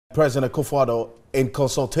President Akufo-Addo, in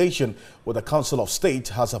consultation with the Council of State,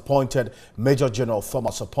 has appointed Major General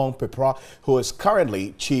Thomas Oppong Peprah, who is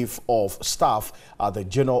currently Chief of Staff at the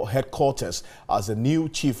General Headquarters, as the new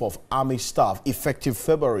Chief of Army Staff effective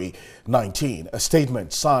February 19. A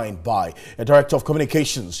statement signed by a Director of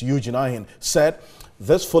Communications, Eugene Ahin, said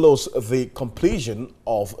this follows the completion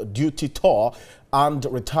of duty tour and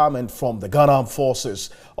retirement from the Ghana Armed Forces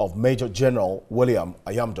of Major General William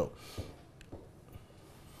Ayamdo.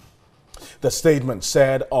 The statement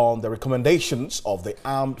said, on the recommendations of the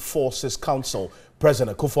Armed Forces Council,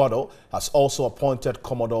 President Akufo-Addo has also appointed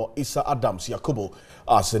Commodore Issa Adams Yakubu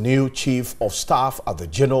as the new Chief of Staff at the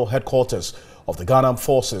General Headquarters of the Ghana Armed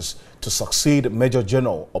Forces to succeed Major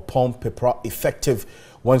General Oppong Peprah effective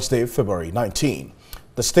Wednesday, February 19.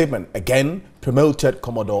 The statement again promoted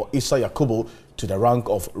Commodore Issa Yakubu to the rank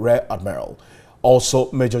of Rear Admiral.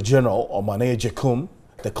 Also, Major General Omane Jekum,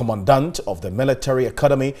 the Commandant of the Military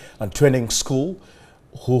Academy and Training School,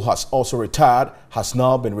 who has also retired, has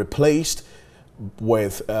now been replaced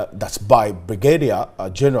with that's by Brigadier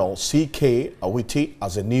General C.K. Awiti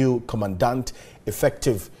as a new Commandant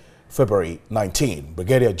effective February 19.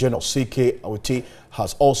 Brigadier General C.K. Awiti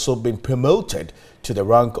has also been promoted to the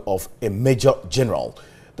rank of a Major General.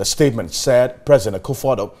 The statement said President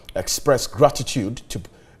Akufo-Addo expressed gratitude to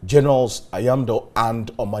Generals Ayamdo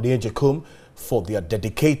and Omane Jekum for their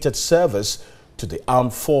dedicated service to the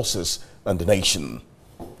armed forces and the nation.